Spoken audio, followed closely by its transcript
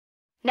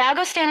Now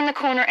go stand in the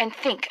corner and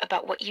think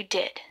about what you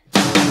did.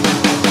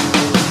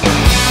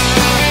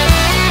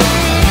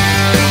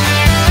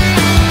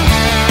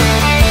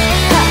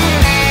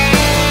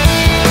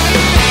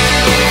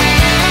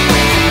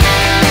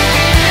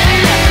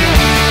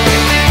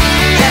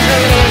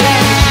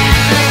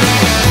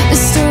 The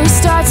story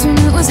starts when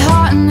it was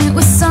hot and it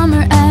was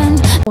summer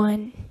and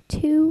 1,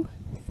 2,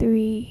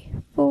 3,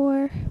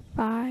 4,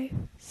 5,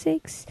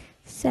 6,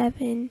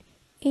 7,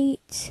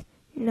 8,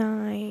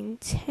 9,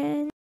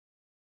 10.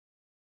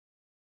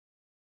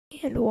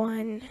 And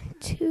 1,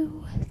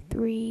 2,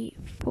 3,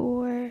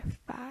 4,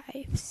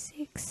 5,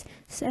 6,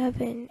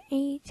 7,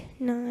 8,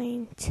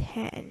 9,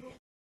 10.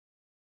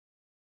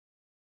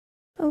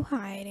 Oh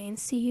hi, I didn't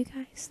see you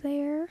guys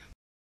there.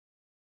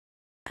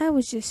 I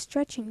was just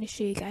stretching to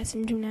show you guys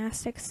some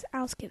gymnastics.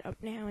 I'll get up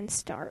now and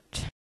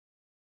start.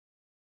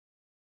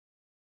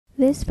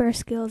 This first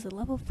skill is a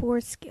level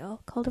 4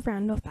 skill called a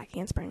round off back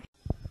handspring.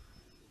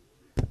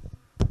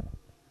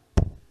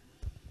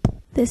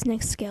 This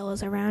next skill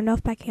is a round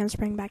off back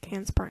handspring, back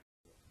handspring.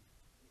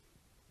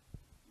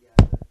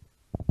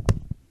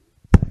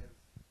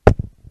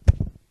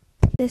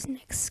 This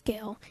next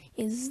skill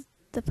is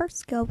the first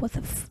skill with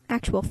an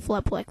actual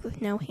flip leg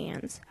with no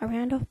hands, a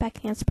round off back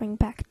handspring,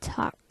 back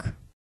tuck.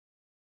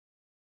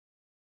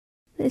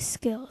 This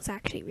skill is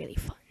actually really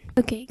fun.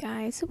 Okay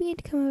guys, so we had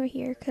to come over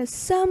here because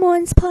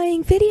someone's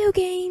playing video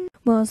games.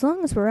 Well, as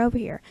long as we're over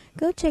here,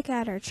 go check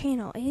out our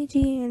channel,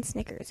 AGSM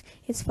Snickers.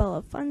 It's full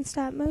of fun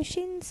stop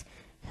motions,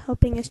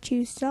 helping us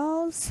choose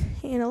dolls,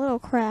 and a little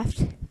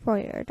craft for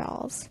your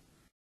dolls.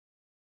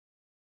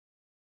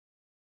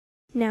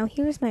 Now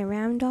here's my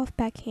round off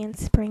back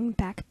handspring,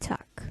 back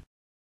tuck.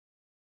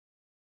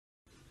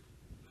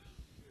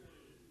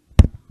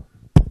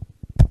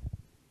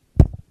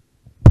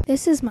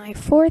 This is my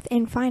fourth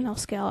and final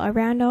skill, a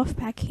round off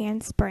back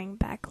handspring,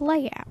 back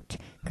layout,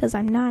 because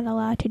I'm not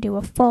allowed to do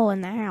a full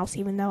in the house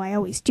even though I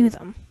always do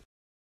them.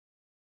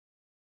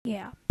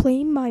 Yeah,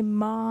 blame my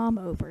mom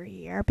over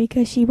here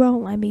because she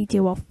won't let me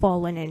do a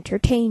full and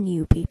entertain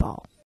you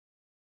people.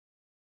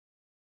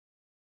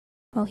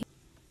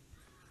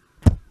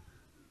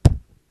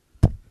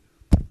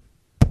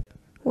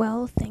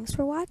 Well, thanks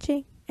for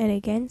watching, and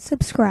again,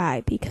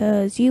 subscribe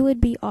because you would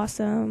be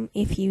awesome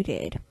if you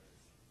did.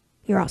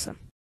 You're awesome.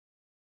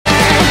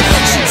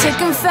 she took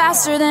him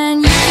faster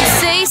than you could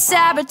say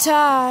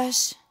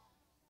sabotage.